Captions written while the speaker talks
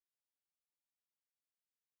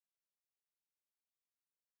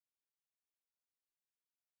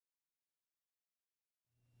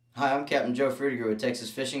Hi, I'm Captain Joe Freudiger with Texas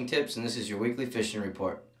Fishing Tips, and this is your weekly fishing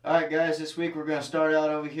report. Alright guys, this week we're going to start out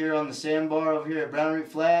over here on the sandbar over here at Brown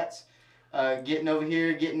Root Flats. Getting over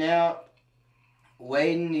here, getting out,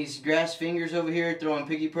 wading these grass fingers over here, throwing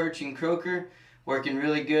piggy perch and croaker. Working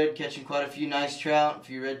really good, catching quite a few nice trout, a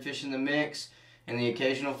few redfish in the mix, and the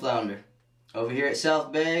occasional flounder. Over here at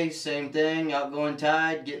South Bay, same thing, outgoing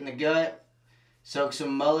tide, getting the gut, soak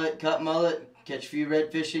some mullet, cut mullet, catch a few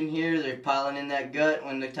redfish in here. They're piling in that gut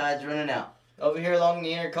when the tide's running out. Over here along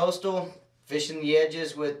the intercoastal, fishing the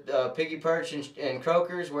edges with piggy perch and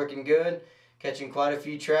croakers, working good. Catching quite a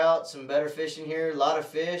few trout, some better fish in here, a lot of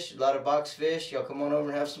fish, a lot of box fish. Y'all come on over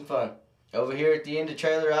and have some fun. Over here at the end of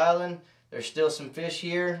Trailer Island, there's still some fish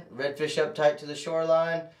here. Redfish up tight to the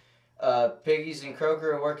shoreline. Piggies and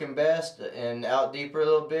croaker are working best, and out deeper a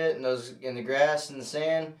little bit, and those in the grass and the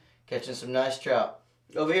sand, catching some nice trout.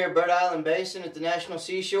 Over here at Bird Island Basin at the National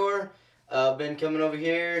Seashore, been coming over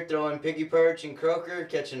here, throwing piggy perch and croaker,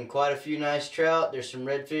 catching quite a few nice trout. There's some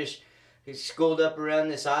redfish schooled up around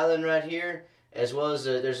this island right here, as well as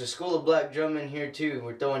there's a school of black drum in here too.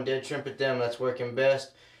 We're throwing dead shrimp at them. That's working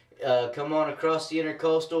best. Come on across the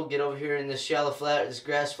intercoastal, get over here in this shallow flat, this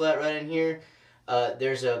grass flat right in here.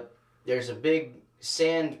 There's a big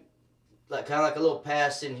sand, kind of like a little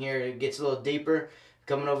pass in here. It gets a little deeper.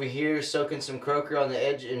 Coming over here, soaking some croaker on the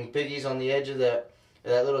edge and piggies on the edge of that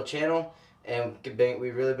little channel, and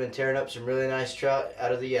we've really been tearing up some really nice trout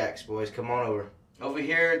out of the yaks, boys. Come on over. Over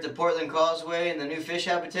here at the Portland Causeway and the new fish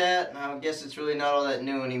habitat, I guess it's really not all that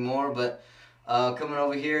new anymore, but coming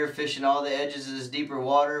over here, fishing all the edges of this deeper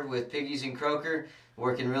water with piggies and croaker,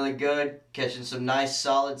 working really good, catching some nice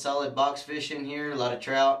solid box fish in here, a lot of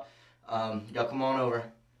trout. Y'all come on over.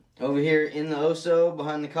 Over here in the Oso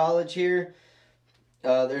behind the college here,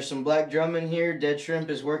 there's some black drum in here. Dead shrimp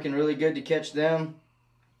is working really good to catch them,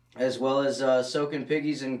 as well as soaking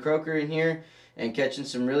piggies and croaker in here and catching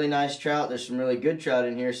some really nice trout. There's some really good trout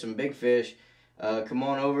in here, some big fish. Come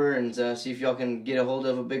on over and see if y'all can get a hold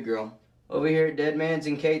of a big girl. Over here at Dead Man's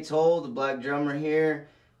and Kate's Hole, the black drummer here.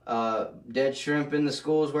 Dead shrimp in the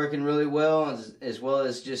school is working really well, as well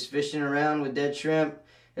as just fishing around with dead shrimp,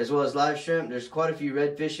 as well as live shrimp. There's quite a few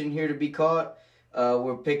redfish in here to be caught.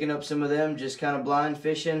 We're picking up some of them, just kind of blind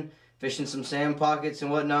fishing some sand pockets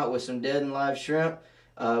and whatnot with some dead and live shrimp.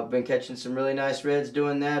 Been catching some really nice reds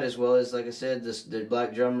doing that, as well as, like I said, the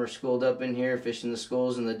black drummer schooled up in here, fishing the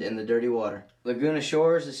schools in the dirty water. Laguna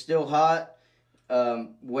Shores is still hot.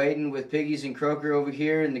 Wading with piggies and croaker over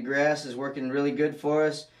here, and the grass is working really good for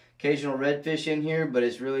us. Occasional redfish in here, but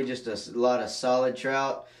it's really just a lot of solid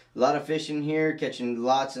trout. A lot of fish in here, catching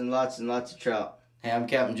lots and lots and lots of trout. Hey, I'm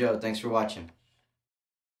Captain Joe. Thanks for watching.